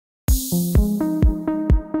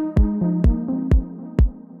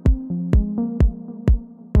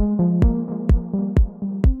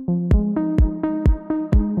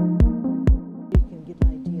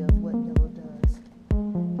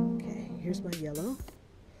yellow.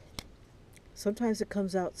 Sometimes it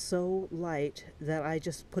comes out so light that I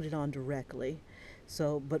just put it on directly.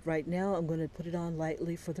 So, but right now I'm going to put it on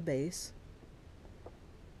lightly for the base.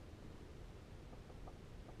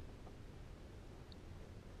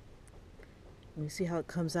 And you see how it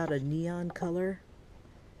comes out a neon color?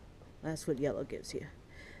 That's what yellow gives you.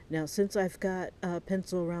 Now, since I've got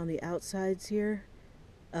pencil around the outsides here,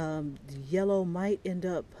 the yellow might end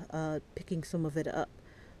up picking some of it up,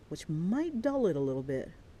 which might dull it a little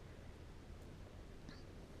bit.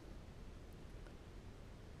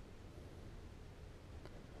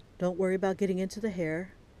 Don't worry about getting into the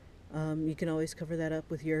hair. You can always cover that up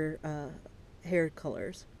with your hair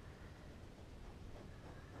colors.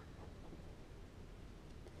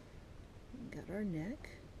 Got our neck.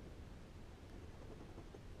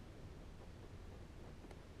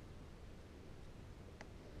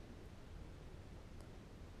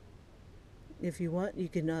 If you want, you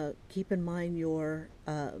can keep in mind your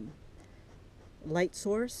light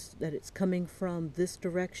source, that it's coming from this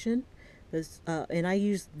direction. And I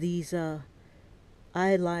use these eye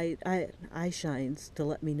shines to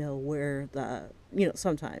let me know where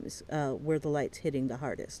sometimes where the light's hitting the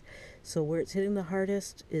hardest. So where it's hitting the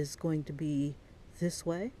hardest is going to be this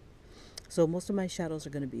way. So most of my shadows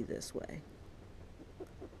are going to be this way.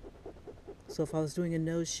 So if I was doing a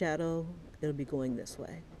nose shadow, it'll be going this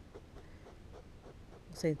way.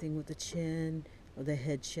 Same thing with the chin or the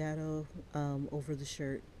head shadow over the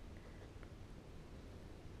shirt.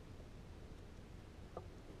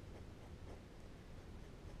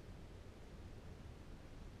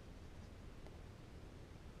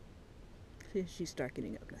 She's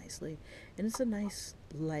darkening up nicely, and it's a nice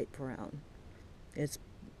light brown. It's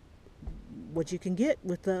what you can get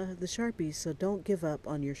with the Sharpies, so don't give up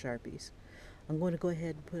on your Sharpies. I'm going to go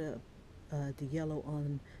ahead and put the yellow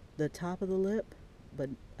on the top of the lip, but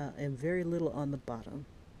and very little on the bottom.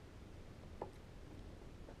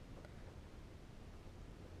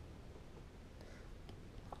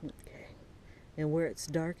 Okay, and where it's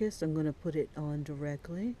darkest, I'm going to put it on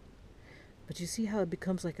directly. But you see how it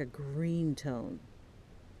becomes like a green tone.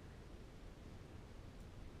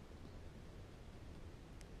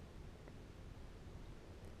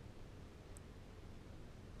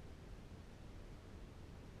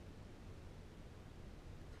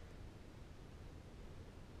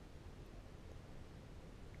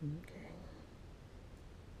 Okay.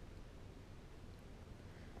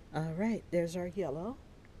 All right, there's our yellow.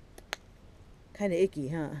 Kind of icky,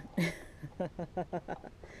 huh?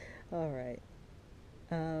 All right.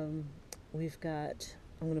 We've got,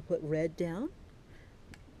 I'm going to put red down.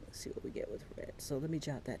 Let's see what we get with red. So let me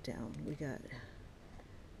jot that down. We got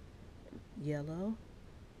yellow.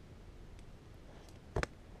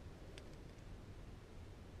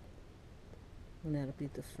 And that'll be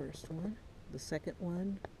the first one. The second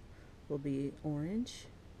one will be orange.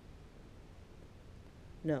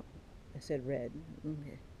 No, I said red.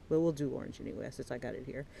 Okay. But we'll do orange anyway, since I got it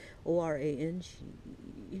here. Orange.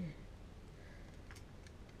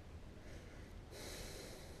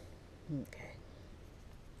 Okay.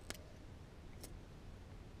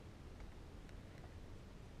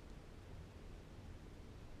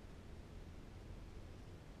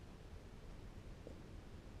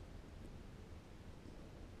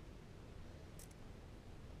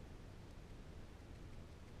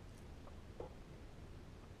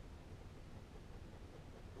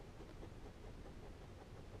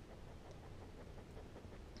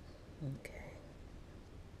 Okay.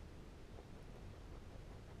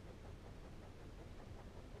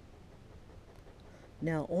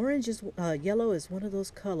 Now, yellow is one of those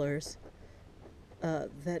colors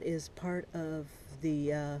that is part of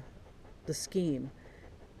the scheme.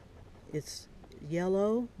 It's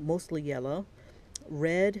yellow, mostly yellow,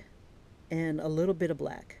 red, and a little bit of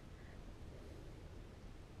black.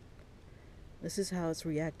 This is how it's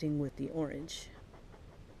reacting with the orange.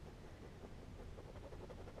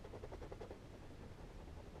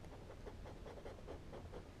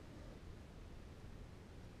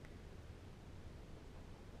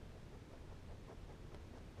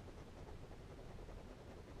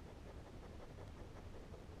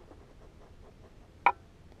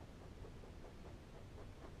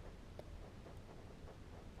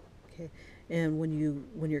 Okay, and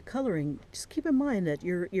when you're coloring, just keep in mind that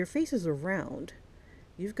your faces are round.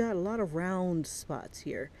 You've got a lot of round spots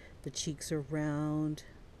here. The cheeks are round.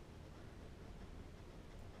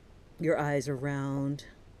 Your eyes are round.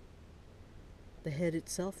 The head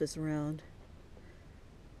itself is round.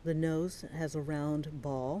 The nose has a round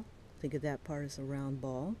ball. Think of that part as a round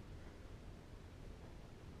ball.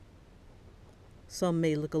 Some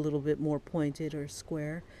may look a little bit more pointed or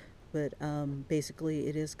square, but basically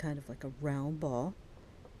it is kind of like a round ball,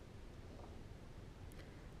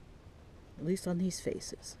 at least on these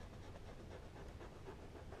faces.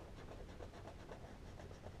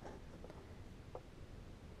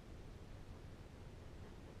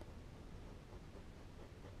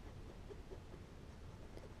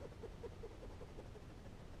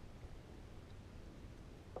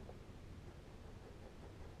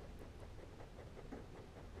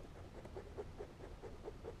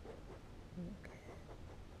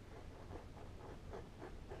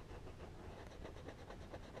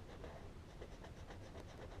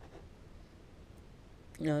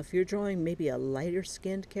 Now, if you're drawing maybe a lighter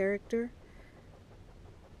skinned character,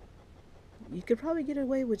 you could probably get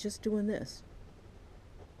away with just doing this.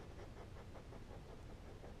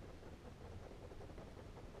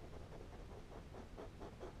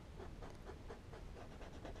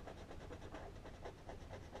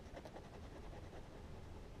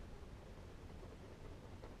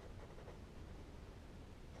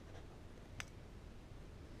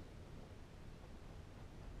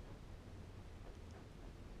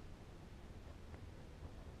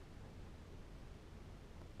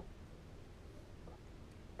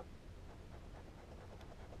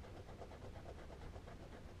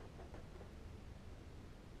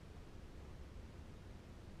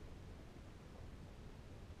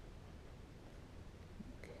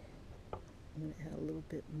 I'm going to add a little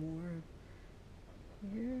bit more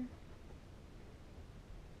here.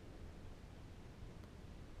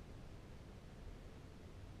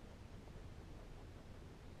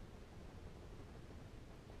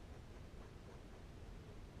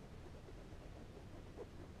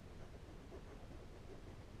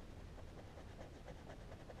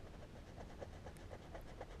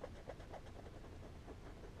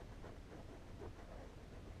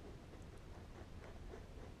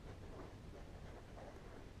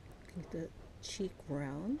 Get the cheek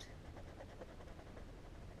round.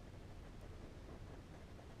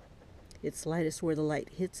 It's lightest where the light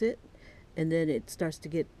hits it, and then it starts to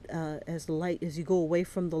get, as you go away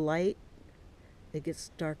from the light, it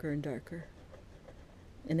gets darker and darker.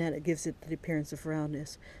 And then it gives it the appearance of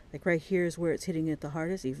roundness. Like right here is where it's hitting it the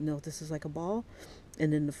hardest, even though this is like a ball.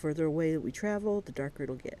 And then the further away that we travel, the darker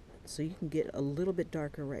it'll get. So you can get a little bit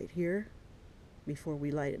darker right here before we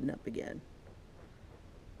lighten up again.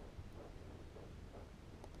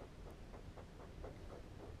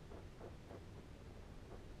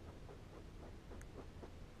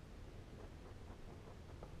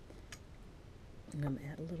 And I'm going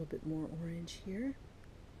to add a little bit more orange here.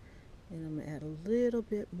 And I'm going to add a little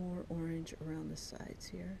bit more orange around the sides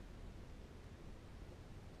here.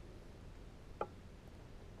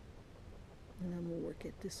 And I'm going to work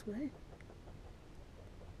it this way.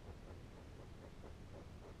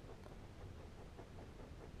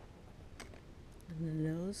 And the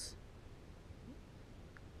nose.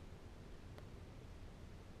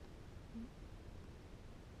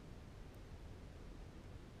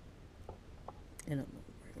 And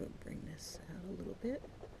we're going to bring this out a little bit.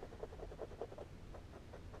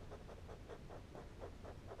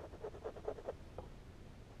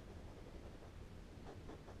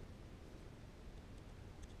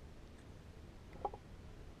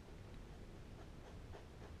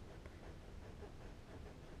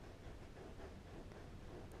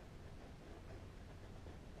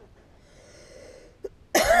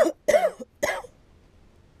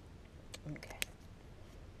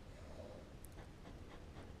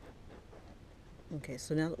 Okay,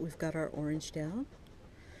 so now that we've got our orange down,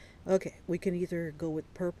 okay, we can either go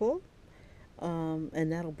with purple,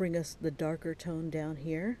 and that'll bring us the darker tone down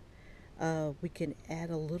here. We can add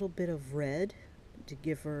a little bit of red to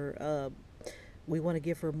give her, we want to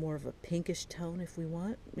give her more of a pinkish tone if we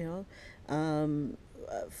want, you know.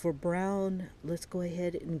 For brown, let's go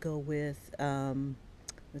ahead and go with,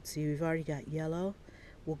 let's see, we've already got yellow.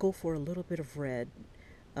 We'll go for a little bit of red.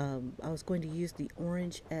 I was going to use the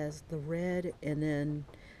orange as the red, and then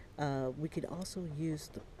we could also use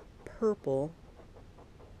the purple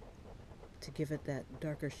to give it that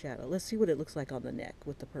darker shadow. Let's see what it looks like on the neck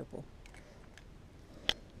with the purple.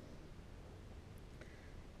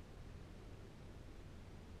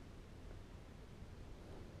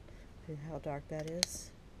 See how dark that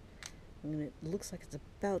is? And it looks like it's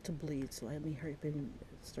about to bleed, so let me hurry up and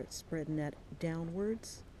start spreading that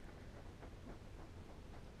downwards.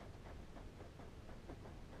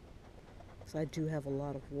 So I do have a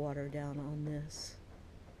lot of water down on this.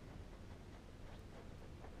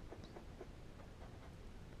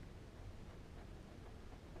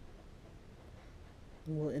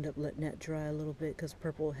 And we'll end up letting that dry a little bit because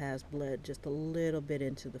purple has bled just a little bit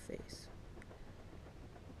into the face.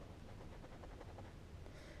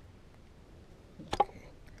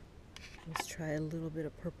 try a little bit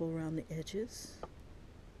of purple around the edges.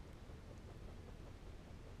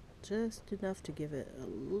 Just enough to give it a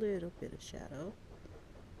little bit of shadow.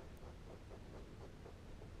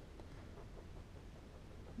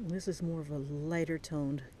 And this is more of a lighter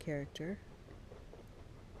toned character.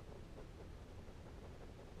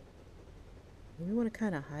 And we want to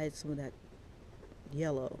kind of hide some of that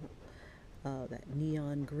yellow, that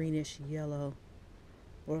neon greenish yellow,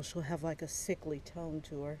 or else she'll have like a sickly tone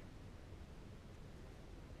to her.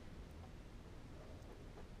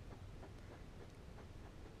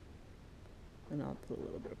 And I'll put a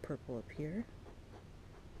little bit of purple up here.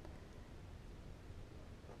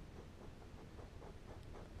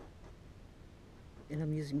 And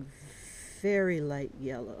I'm using very light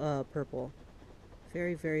yellow, purple.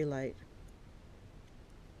 Very, very light.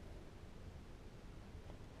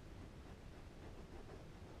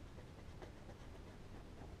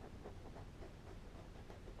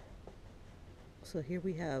 So here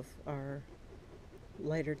we have our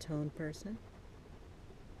lighter toned person.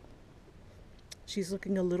 She's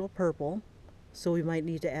looking a little purple, so we might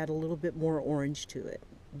need to add a little bit more orange to it.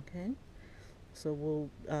 Okay, so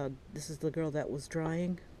this is the girl that was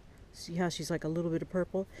drying. See how she's like a little bit of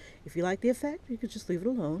purple? If you like the effect, you could just leave it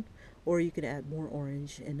alone, or you can add more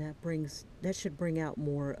orange, and that should bring out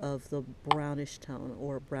more of the brownish tone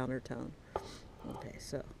or browner tone. Okay,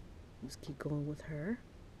 so let's keep going with her.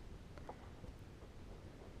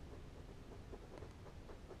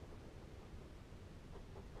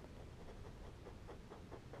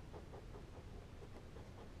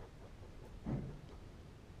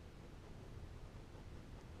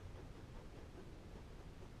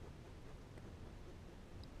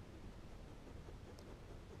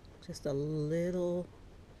 Just a little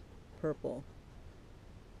purple.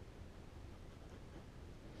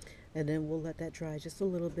 And then we'll let that dry just a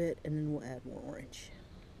little bit, and then we'll add more orange.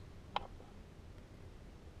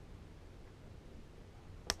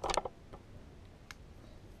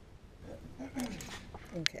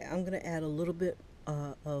 Okay, I'm going to add a little bit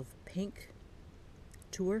of pink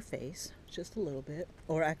to her face, just a little bit,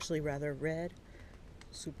 or actually rather red,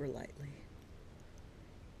 super lightly.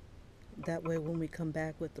 That way when we come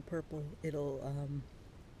back with the purple, it'll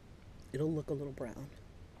look a little brown.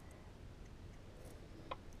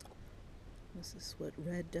 This is what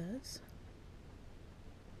red does.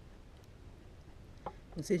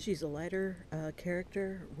 And since she's a lighter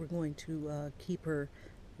character, we're going to keep her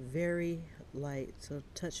very light. So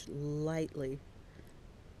touch lightly.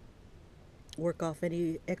 Work off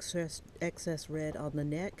any excess red on the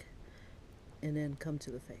neck, and then come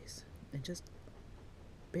to the face. And just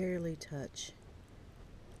barely touch.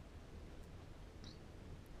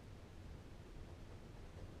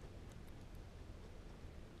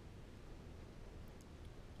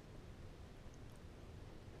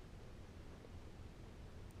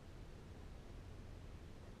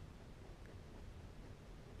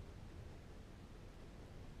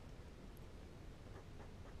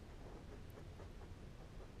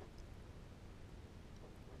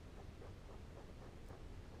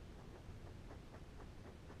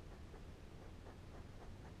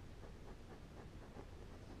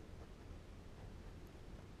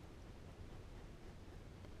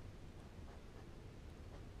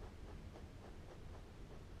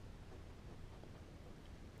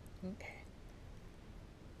 Okay.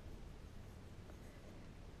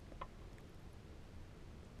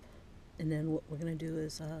 And then what we're going to do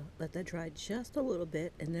is let that dry just a little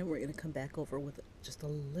bit, and then we're going to come back over with just a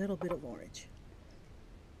little bit of orange.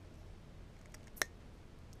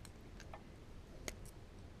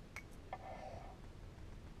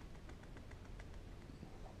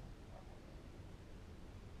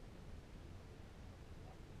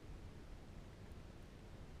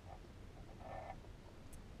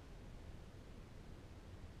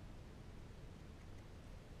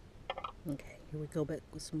 Okay, here we go back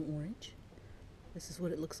with some orange. This is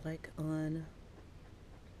what it looks like on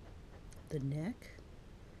the neck.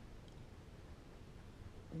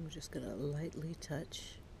 And we're just going to lightly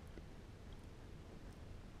touch.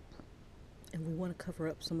 And we want to cover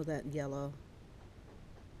up some of that yellow.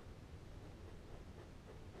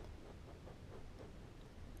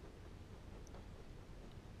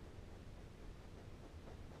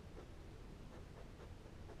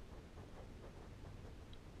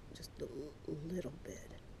 Just a little bit.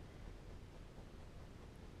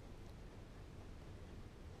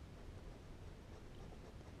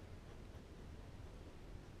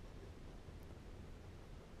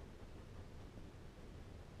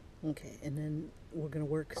 Okay, and then we're going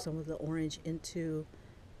to work some of the orange into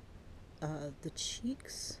the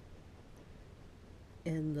cheeks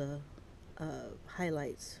and the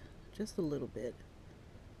highlights just a little bit.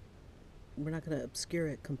 We're not going to obscure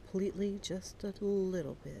it completely, just a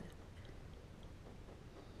little bit.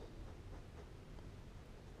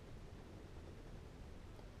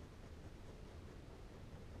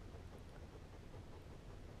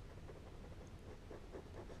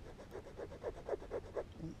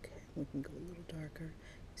 Okay, we can go a little darker.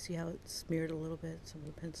 See how it's smeared a little bit, some of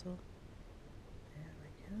the pencil? There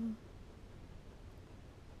we go.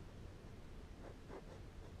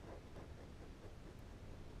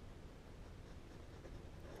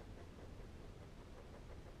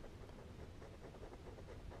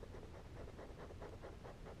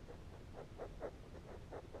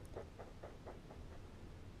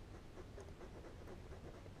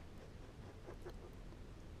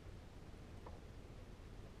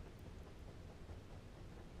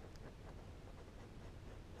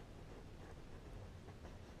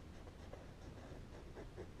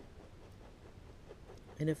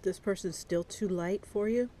 And if this person's still too light for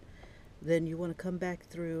you, then you want to come back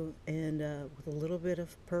through and with a little bit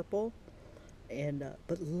of purple, and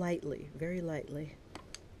but lightly, very lightly.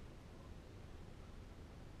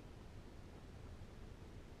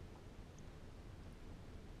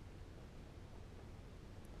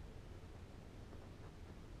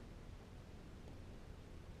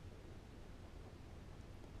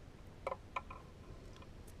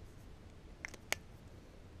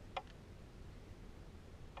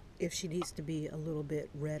 If she needs to be a little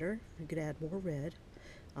bit redder, you could add more red.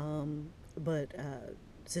 But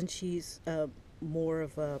since she's more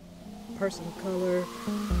of a person of color,